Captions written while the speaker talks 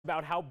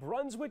about how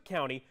Brunswick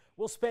County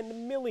will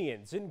spend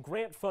millions in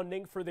grant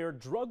funding for their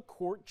drug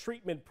court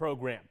treatment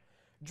program.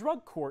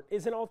 Drug court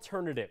is an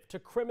alternative to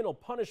criminal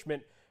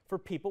punishment for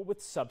people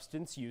with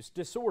substance use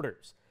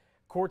disorders.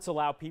 Courts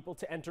allow people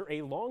to enter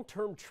a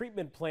long-term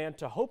treatment plan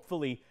to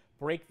hopefully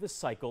break the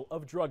cycle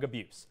of drug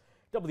abuse.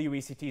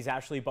 WECT's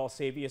Ashley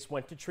Balsavius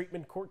went to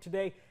treatment court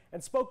today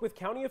and spoke with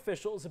county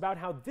officials about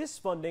how this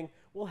funding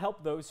will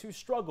help those who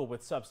struggle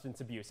with substance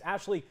abuse.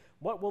 Ashley,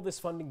 what will this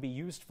funding be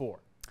used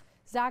for?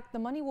 Zach, the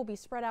money will be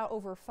spread out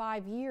over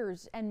 5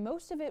 years, and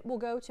most of it will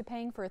go to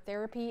paying for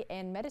therapy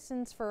and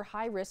medicines for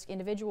high-risk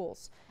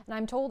individuals. And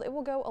I'm told it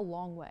will go a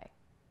long way.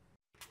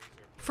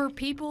 For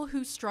people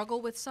who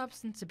struggle with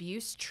substance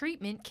abuse,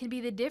 treatment can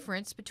be the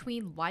difference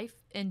between life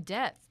and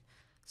death.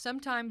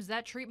 Sometimes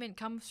that treatment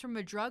comes from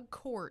a drug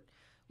court,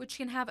 which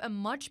can have a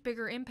much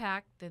bigger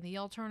impact than the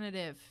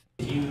alternative.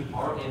 If you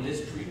aren't in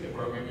this treatment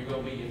program, you're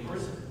going to be in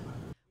prison.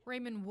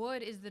 Raymond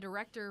Wood is the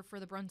director for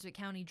the Brunswick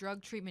County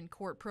Drug Treatment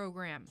Court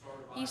program.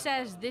 He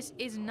says this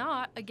is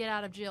not a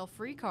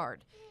get-out-of-jail-free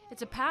card.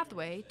 It's a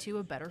pathway to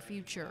a better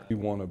future. We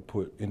want to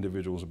put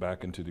individuals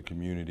back into the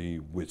community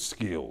with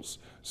skills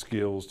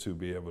to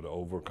be able to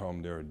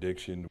overcome their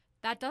addiction.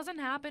 That doesn't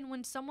happen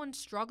when someone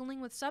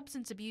struggling with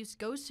substance abuse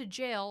goes to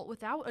jail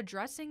without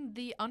addressing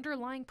the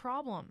underlying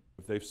problem.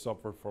 If they've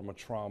suffered from a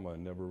trauma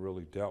and never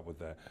really dealt with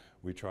that,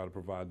 we try to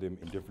provide them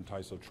different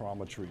types of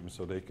trauma treatment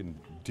so they can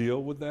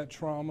deal with that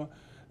trauma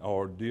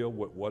or deal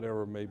with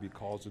whatever may be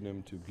causing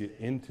them to get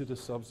into the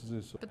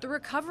substances. But the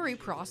recovery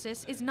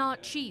process is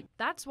not cheap.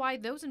 That's why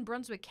those in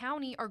Brunswick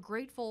County are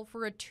grateful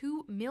for a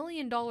 $2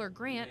 million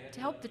grant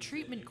to help the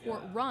treatment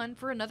court run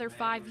for another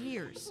 5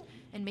 years,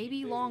 and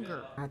maybe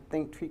longer. I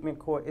think treatment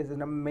court is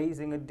an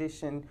amazing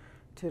addition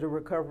to the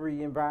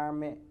recovery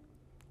environment,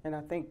 and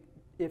I think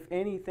if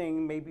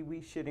anything, maybe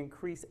we should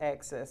increase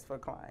access for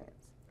clients.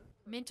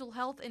 Mental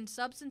health and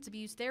substance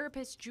abuse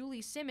therapist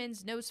Julie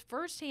Simmons knows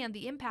firsthand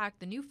the impact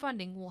the new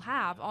funding will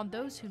have on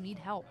those who need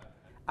help.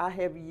 I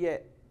have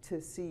yet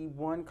to see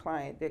one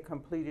client that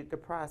completed the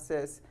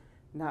process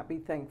not be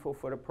thankful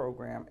for the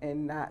program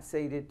and not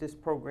say that this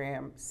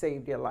program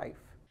saved their life.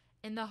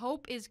 And the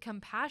hope is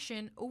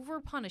compassion over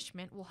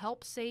punishment will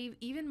help save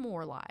even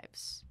more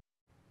lives.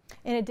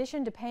 In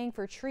addition to paying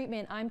for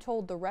treatment, I'm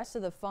told the rest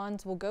of the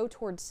funds will go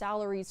towards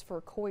salaries for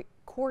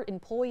court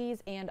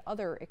employees and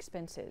other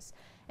expenses.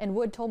 And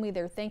Wood told me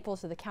they're thankful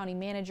to the county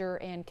manager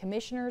and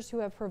commissioners who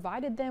have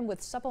provided them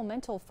with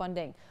supplemental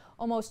funding,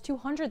 almost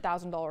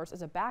 $200,000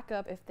 as a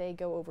backup if they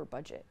go over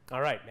budget.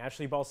 All right,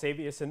 Ashley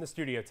Balsavius in the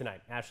studio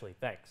tonight. Ashley,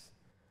 thanks.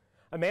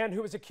 A man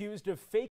who was accused of fake